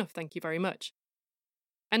quite enough, thank you very much.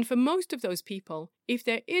 And for most of those people, if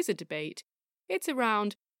there is a debate, it's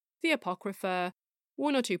around the Apocrypha,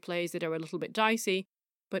 one or two plays that are a little bit dicey,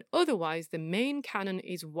 but otherwise the main canon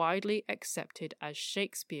is widely accepted as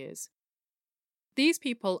Shakespeare's. These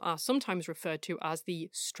people are sometimes referred to as the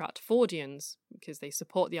Stratfordians, because they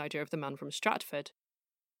support the idea of the man from Stratford.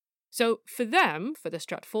 So for them, for the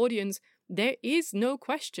Stratfordians, there is no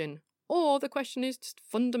question, or the question is just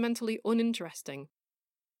fundamentally uninteresting.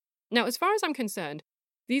 Now, as far as I'm concerned,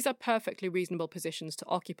 these are perfectly reasonable positions to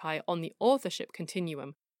occupy on the authorship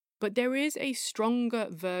continuum, but there is a stronger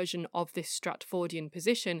version of this Stratfordian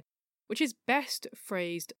position, which is best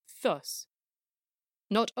phrased thus.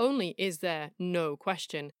 Not only is there no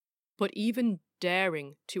question, but even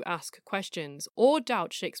daring to ask questions or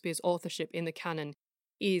doubt Shakespeare's authorship in the canon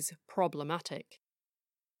is problematic,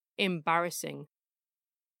 embarrassing,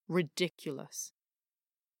 ridiculous.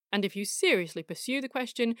 And if you seriously pursue the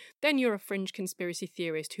question, then you're a fringe conspiracy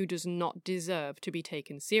theorist who does not deserve to be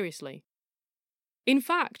taken seriously. In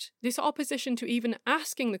fact, this opposition to even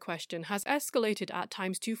asking the question has escalated at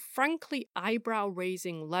times to frankly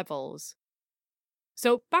eyebrow-raising levels.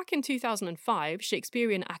 So, back in 2005,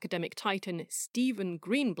 Shakespearean academic titan Stephen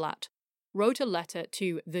Greenblatt wrote a letter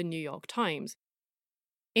to the New York Times.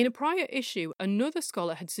 In a prior issue, another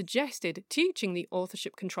scholar had suggested teaching the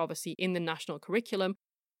authorship controversy in the national curriculum,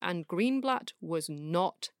 and Greenblatt was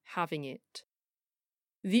not having it.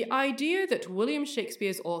 The idea that William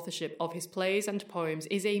Shakespeare's authorship of his plays and poems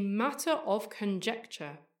is a matter of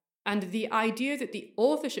conjecture, and the idea that the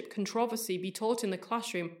authorship controversy be taught in the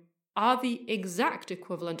classroom are the exact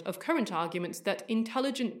equivalent of current arguments that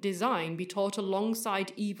intelligent design be taught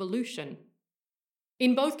alongside evolution.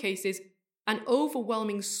 In both cases, an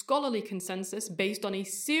overwhelming scholarly consensus based on a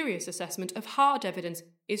serious assessment of hard evidence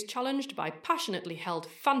is challenged by passionately held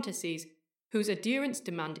fantasies whose adherents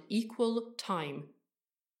demand equal time.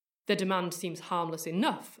 The demand seems harmless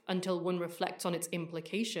enough until one reflects on its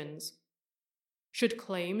implications. Should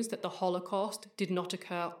claims that the Holocaust did not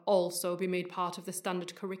occur also be made part of the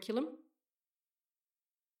standard curriculum?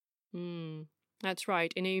 That's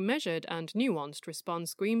right. In a measured and nuanced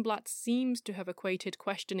response, Greenblatt seems to have equated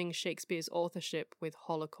questioning Shakespeare's authorship with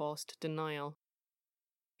Holocaust denial.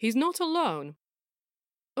 He's not alone.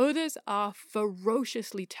 Others are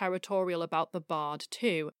ferociously territorial about the Bard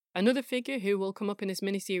too. Another figure who will come up in this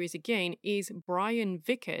miniseries again is Brian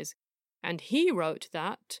Vickers, and he wrote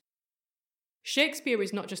that Shakespeare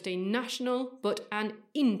is not just a national, but an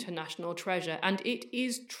international treasure, and it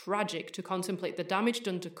is tragic to contemplate the damage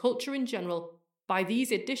done to culture in general by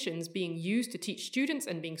these editions being used to teach students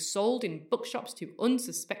and being sold in bookshops to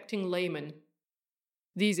unsuspecting laymen.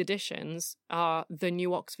 These editions are The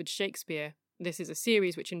New Oxford Shakespeare. This is a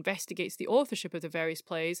series which investigates the authorship of the various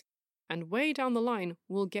plays, and way down the line,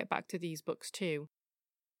 we'll get back to these books too.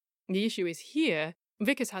 The issue is here,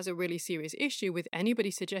 Vickers has a really serious issue with anybody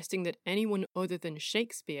suggesting that anyone other than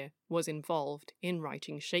Shakespeare was involved in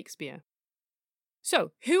writing Shakespeare.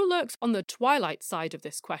 So, who lurks on the twilight side of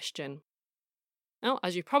this question? Well,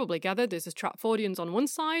 as you've probably gathered, there's the Stratfordians on one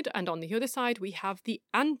side, and on the other side we have the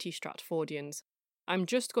anti-Stratfordians. I'm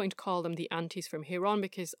just going to call them the antis from here on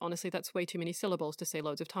because honestly that's way too many syllables to say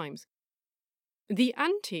loads of times. The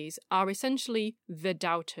antis are essentially the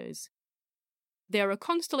doubters. They are a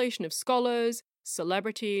constellation of scholars,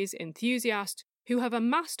 celebrities, enthusiasts who have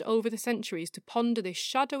amassed over the centuries to ponder this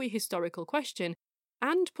shadowy historical question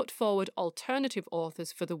and put forward alternative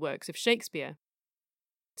authors for the works of Shakespeare.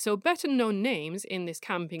 So better-known names in this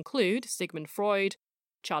camp include Sigmund Freud,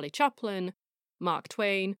 Charlie Chaplin, Mark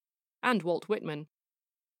Twain, and Walt Whitman.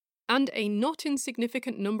 And a not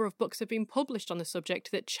insignificant number of books have been published on the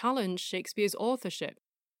subject that challenge Shakespeare's authorship.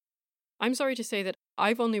 I'm sorry to say that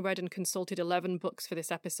I've only read and consulted 11 books for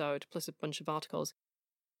this episode, plus a bunch of articles.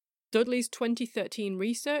 Dudley's 2013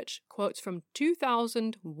 research quotes from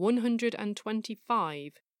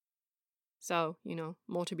 2,125. So,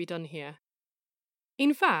 more to be done here.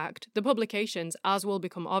 In fact, the publications, as will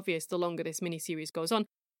become obvious the longer this mini-series goes on,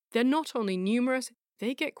 they're not only numerous,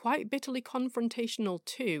 they get quite bitterly confrontational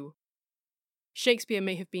too. Shakespeare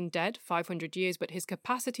may have been dead 500 years, but his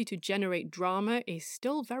capacity to generate drama is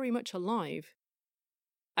still very much alive.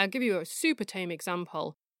 I'll give you a super tame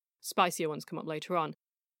example. Spicier ones come up later on.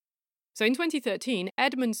 So in 2013,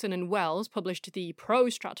 Edmondson and Wells published the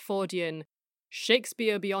pro-Stratfordian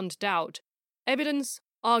Shakespeare Beyond Doubt, Evidence,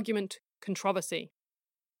 Argument, Controversy.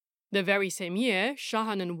 The very same year,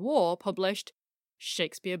 Shahan and Waugh published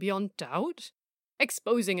Shakespeare Beyond Doubt,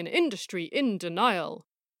 Exposing an Industry in Denial.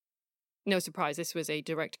 No surprise, this was a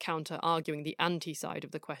direct counter arguing the anti-side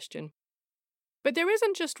of the question. But there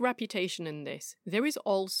isn't just reputation in this, there is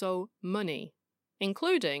also money,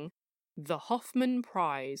 including the Hoffman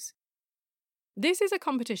Prize. This is a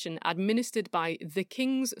competition administered by the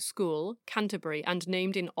King's School, Canterbury, and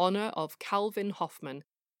named in honour of Calvin Hoffman.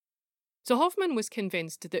 So Hoffman was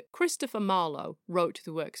convinced that Christopher Marlowe wrote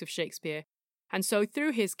the works of Shakespeare, and so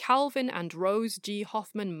through his Calvin and Rose G.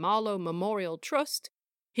 Hoffman Marlowe Memorial Trust,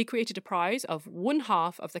 he created a prize of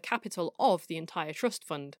 1/2 of the capital of the entire trust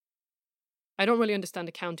fund. I don't really understand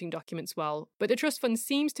accounting documents well, but the trust fund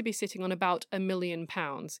seems to be sitting on about £1 million.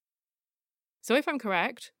 So if I'm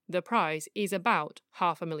correct, the prize is about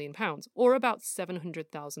 £500,000, or about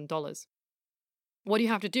 $700,000. What do you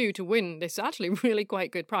have to do to win this actually really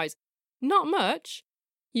quite good prize? Not much.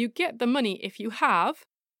 You get the money if you have,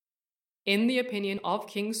 in the opinion of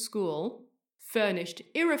King's School, furnished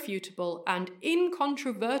irrefutable and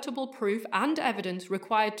incontrovertible proof and evidence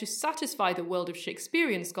required to satisfy the world of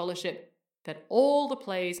Shakespearean scholarship that all the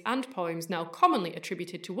plays and poems now commonly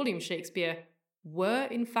attributed to William Shakespeare were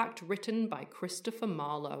in fact written by Christopher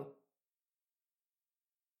Marlowe.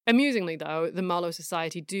 Amusingly, though, the Marlowe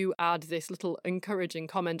Society do add this little encouraging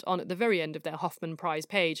comment on at the very end of their Hoffman Prize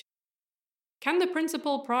page. Can the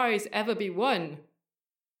principal prize ever be won?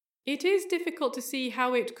 It is difficult to see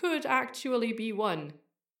how it could actually be won.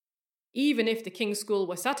 Even if the King's School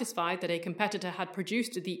were satisfied that a competitor had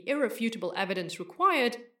produced the irrefutable evidence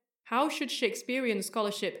required, how should Shakespearean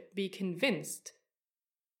scholarship be convinced?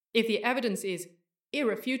 If the evidence is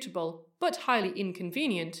irrefutable but highly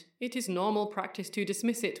inconvenient, it is normal practice to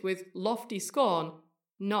dismiss it with lofty scorn,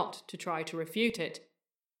 not to try to refute it.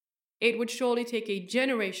 It would surely take a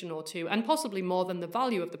generation or two, and possibly more than the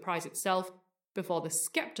value of the prize itself, before the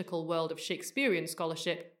sceptical world of Shakespearean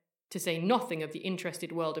scholarship, to say nothing of the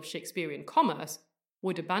interested world of Shakespearean commerce,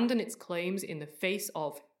 would abandon its claims in the face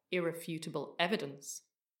of irrefutable evidence.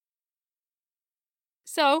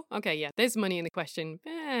 So, there's money in the question.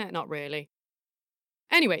 Not really.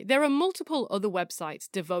 Anyway, there are multiple other websites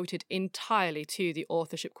devoted entirely to the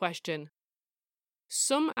authorship question.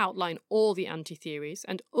 Some outline all the anti-theories,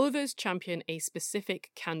 and others champion a specific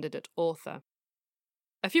candidate author.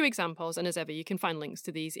 A few examples, and as ever, you can find links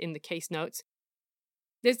to these in the case notes.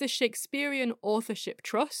 There's the Shakespearean Authorship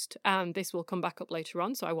Trust, and this will come back up later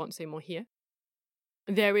on, so I won't say more here.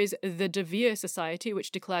 There is the De Vere Society,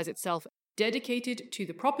 which declares itself dedicated to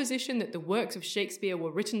the proposition that the works of Shakespeare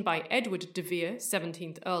were written by Edward de Vere,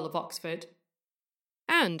 17th Earl of Oxford.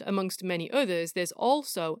 And, amongst many others, there's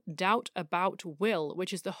also Doubt About Will,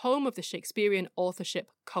 which is the home of the Shakespearean Authorship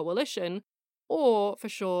Coalition, or, for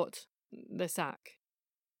short, the SAC.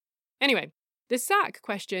 Anyway, the SAC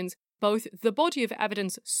questions both the body of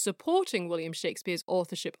evidence supporting William Shakespeare's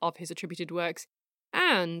authorship of his attributed works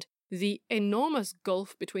and the enormous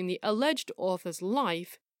gulf between the alleged author's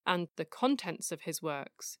life and the contents of his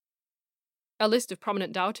works. A list of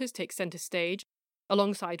prominent doubters takes centre stage.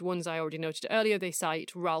 Alongside ones I already noted earlier, they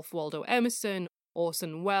cite Ralph Waldo Emerson,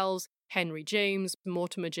 Orson Welles, Henry James,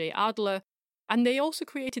 Mortimer J. Adler, and they also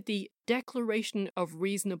created the Declaration of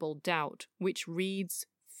Reasonable Doubt, which reads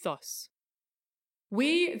thus.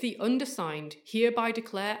 We, the undersigned, hereby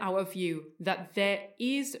declare our view that there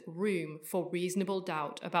is room for reasonable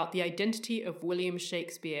doubt about the identity of William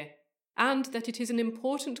Shakespeare, and that it is an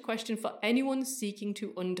important question for anyone seeking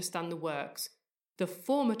to understand the works, the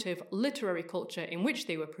formative literary culture in which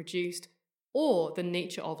they were produced, or the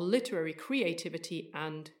nature of literary creativity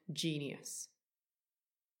and genius.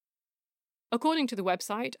 According to the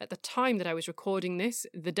website, at the time that I was recording this,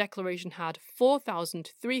 the declaration had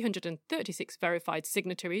 4,336 verified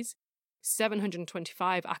signatories,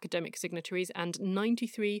 725 academic signatories, and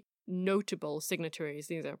 93 notable signatories.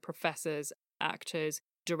 These are professors, actors,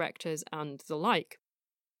 directors, and the like.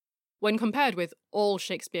 When compared with all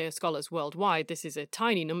Shakespeare scholars worldwide, this is a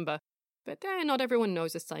tiny number, But not everyone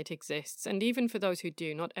knows the site exists, and even for those who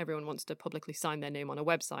do, not everyone wants to publicly sign their name on a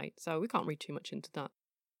website, so we can't read too much into that.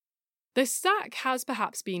 The SAC has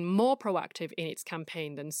perhaps been more proactive in its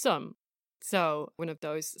campaign than some, so one of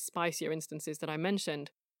those spicier instances that I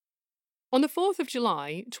mentioned. On the 4th of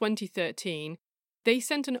July, 2013, they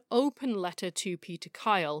sent an open letter to Peter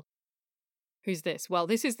Kyle. Who's this? Well,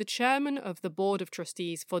 this is the chairman of the Board of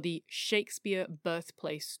Trustees for the Shakespeare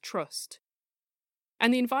Birthplace Trust.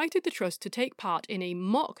 And they invited the trust to take part in a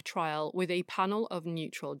mock trial with a panel of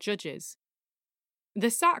neutral judges. The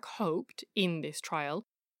SAC hoped, in this trial,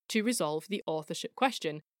 to resolve the authorship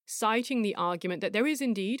question, citing the argument that there is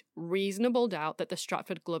indeed reasonable doubt that the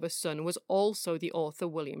Stratford Glover's son was also the author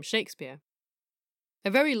William Shakespeare. A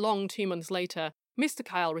very long 2 months later, Mr.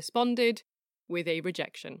 Kyle responded with a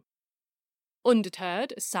rejection.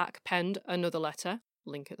 Undeterred, SAC penned another letter,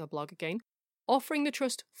 link at the blog again, offering the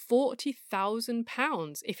trust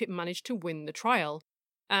 £40,000 if it managed to win the trial,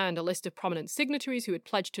 and a list of prominent signatories who had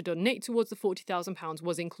pledged to donate towards the £40,000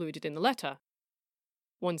 was included in the letter.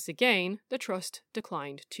 Once again, the trust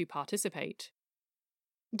declined to participate.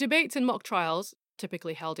 Debates and mock trials,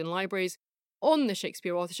 typically held in libraries, on the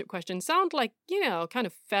Shakespeare authorship question sound like, kind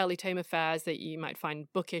of fairly tame affairs that you might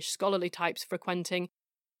find bookish scholarly types frequenting.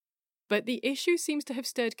 But the issue seems to have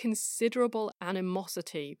stirred considerable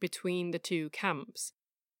animosity between the two camps.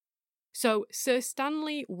 So Sir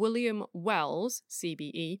Stanley William Wells,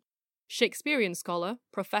 CBE, Shakespearean scholar,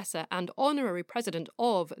 professor, and honorary president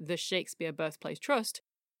of the Shakespeare Birthplace Trust,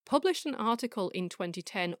 published an article in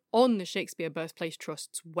 2010 on the Shakespeare Birthplace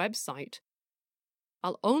Trust's website.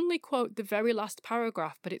 I'll only quote the very last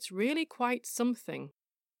paragraph, but it's really quite something.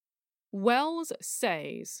 Wells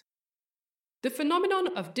says, "The phenomenon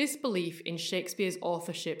of disbelief in Shakespeare's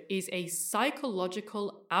authorship is a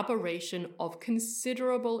psychological aberration of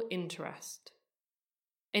considerable interest.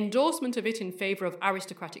 Endorsement of it in favour of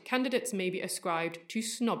aristocratic candidates may be ascribed to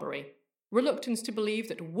snobbery, reluctance to believe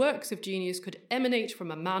that works of genius could emanate from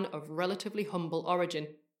a man of relatively humble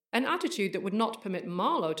origin, an attitude that would not permit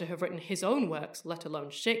Marlowe to have written his own works, let alone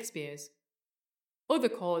Shakespeare's. Other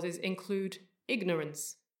causes include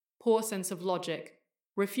ignorance, poor sense of logic,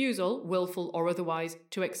 refusal, willful or otherwise,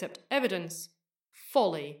 to accept evidence,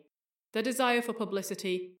 folly, the desire for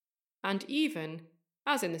publicity, and even,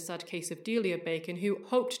 as in the sad case of Delia Bacon, who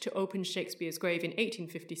hoped to open Shakespeare's grave in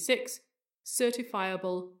 1856,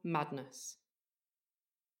 certifiable madness."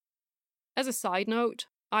 As a side note,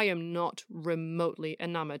 I am not remotely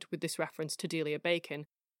enamoured with this reference to Delia Bacon.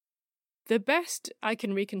 The best I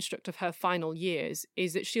can reconstruct of her final years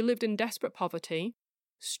is that she lived in desperate poverty,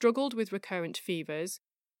 struggled with recurrent fevers,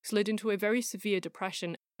 slid into a very severe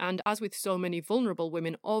depression, and as with so many vulnerable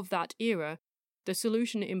women of that era, the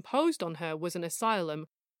solution imposed on her was an asylum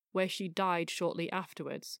where she died shortly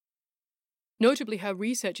afterwards. Notably, her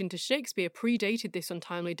research into Shakespeare predated this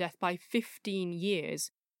untimely death by 15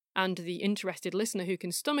 years, and the interested listener who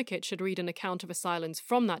can stomach it should read an account of asylums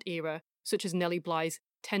from that era, such as Nellie Bly's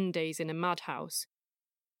 10 Days in a Madhouse.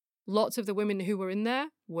 Lots of the women who were in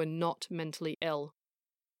there were not mentally ill.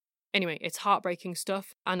 Anyway, it's heartbreaking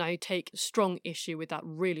stuff, and I take strong issue with that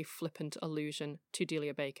really flippant allusion to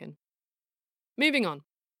Delia Bacon. Moving on.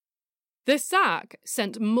 The SAC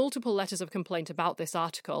sent multiple letters of complaint about this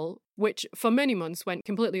article, which for many months went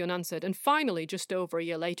completely unanswered, and finally, just over a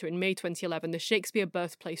year later, in May 2011, the Shakespeare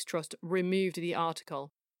Birthplace Trust removed the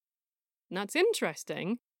article. And that's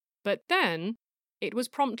interesting, but then it was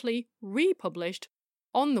promptly republished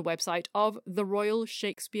on the website of the Royal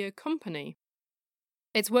Shakespeare Company.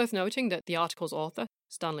 It's worth noting that the article's author,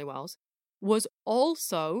 Stanley Wells, was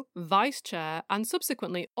also Vice Chair and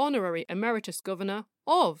subsequently Honorary Emeritus Governor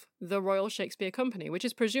of the Royal Shakespeare Company, which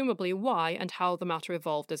is presumably why and how the matter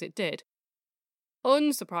evolved as it did.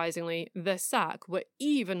 Unsurprisingly, the SAC were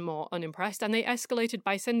even more unimpressed, and they escalated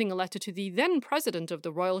by sending a letter to the then president of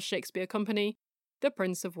the Royal Shakespeare Company, the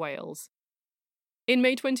Prince of Wales. In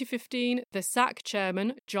May 2015, the SAC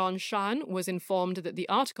chairman, John Shahan, was informed that the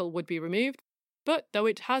article would be removed, but though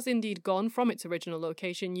it has indeed gone from its original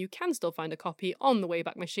location, you can still find a copy on the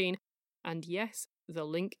Wayback Machine, and yes, the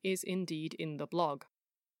link is indeed in the blog.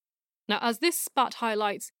 Now, as this spat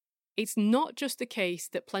highlights, it's not just the case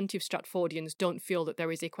that plenty of Stratfordians don't feel that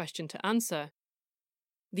there is a question to answer.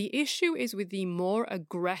 The issue is with the more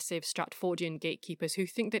aggressive Stratfordian gatekeepers who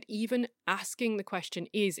think that even asking the question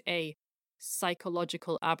is a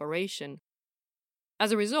psychological aberration.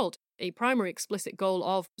 As a result, a primary explicit goal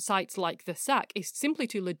of sites like the SAC is simply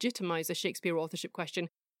to legitimise the Shakespeare authorship question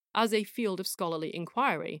as a field of scholarly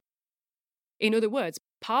inquiry. In other words,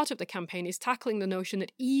 part of the campaign is tackling the notion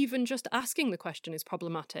that even just asking the question is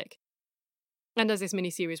problematic. And as this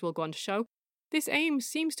miniseries will go on to show, this aim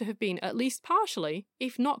seems to have been at least partially,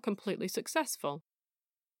 if not completely successful.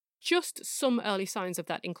 Just some early signs of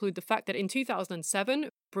that include the fact that in 2007,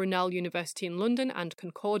 Brunel University in London and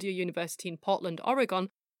Concordia University in Portland, Oregon,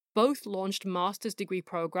 both launched master's degree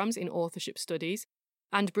programs in authorship studies,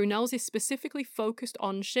 and Brunel's is specifically focused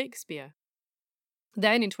on Shakespeare.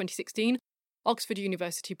 Then in 2016, Oxford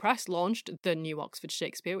University Press launched the New Oxford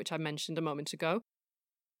Shakespeare, which I mentioned a moment ago.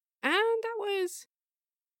 And that was...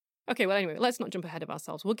 Okay, well anyway, let's not jump ahead of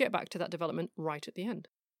ourselves. We'll get back to that development right at the end.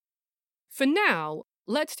 For now,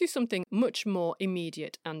 let's do something much more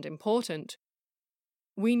immediate and important.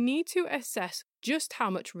 We need to assess just how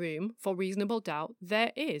much room for reasonable doubt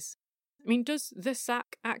there is. I mean, does the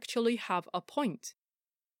sack actually have a point?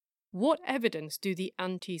 What evidence do the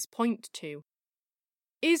antis point to?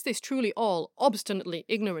 Is this truly all obstinately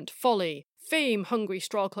ignorant folly, fame-hungry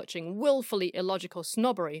straw-clutching, willfully illogical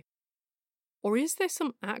snobbery? Or is there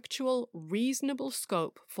some actual reasonable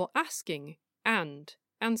scope for asking and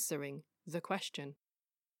answering the question?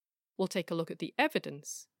 We'll take a look at the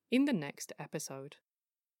evidence in the next episode.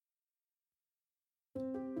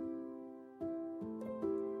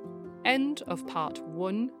 End of part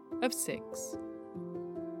 1 of 6.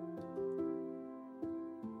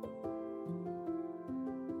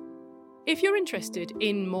 If you're interested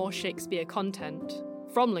in more Shakespeare content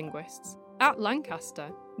from linguists at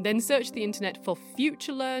Lancaster, then search the internet for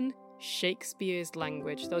FutureLearn Shakespeare's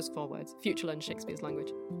Language. Those 4 words, FutureLearn Shakespeare's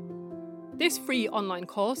Language. This free online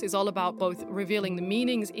course is all about both revealing the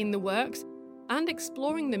meanings in the works and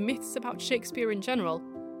exploring the myths about Shakespeare in general.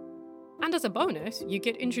 And as a bonus, you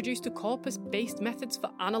get introduced to corpus-based methods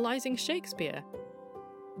for analysing Shakespeare.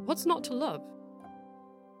 What's not to love?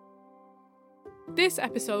 This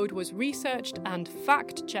episode was researched and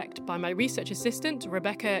fact-checked by my research assistant,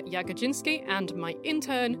 Rebecca Jagodzinski, and my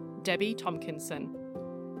intern, Debbie Tompkinson.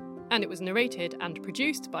 And it was narrated and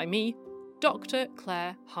produced by me, Dr.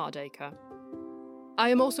 Claire Hardacre. I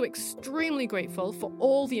am also extremely grateful for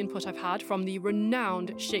all the input I've had from the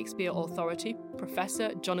renowned Shakespeare authority,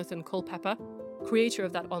 Professor Jonathan Culpepper, creator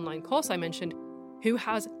of that online course I mentioned, who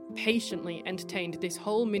has patiently entertained this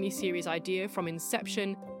whole mini-series idea from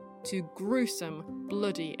inception to gruesome,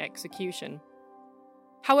 bloody execution.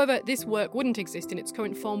 However, this work wouldn't exist in its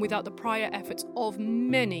current form without the prior efforts of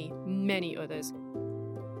many, many others.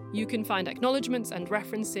 You can find acknowledgements and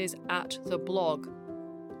references at the blog.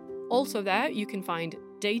 Also there, you can find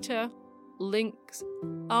data, links,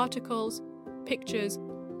 articles, pictures,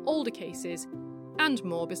 older cases, and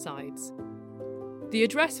more besides. The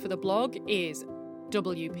address for the blog is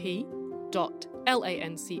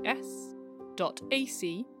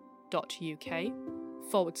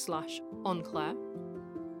wp.lancs.ac.uk/Enclair,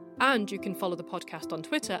 and you can follow the podcast on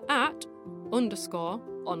Twitter at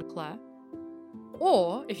 _Enclair,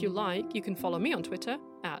 or if you like, you can follow me on Twitter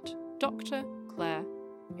at Dr. Claire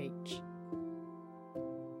H.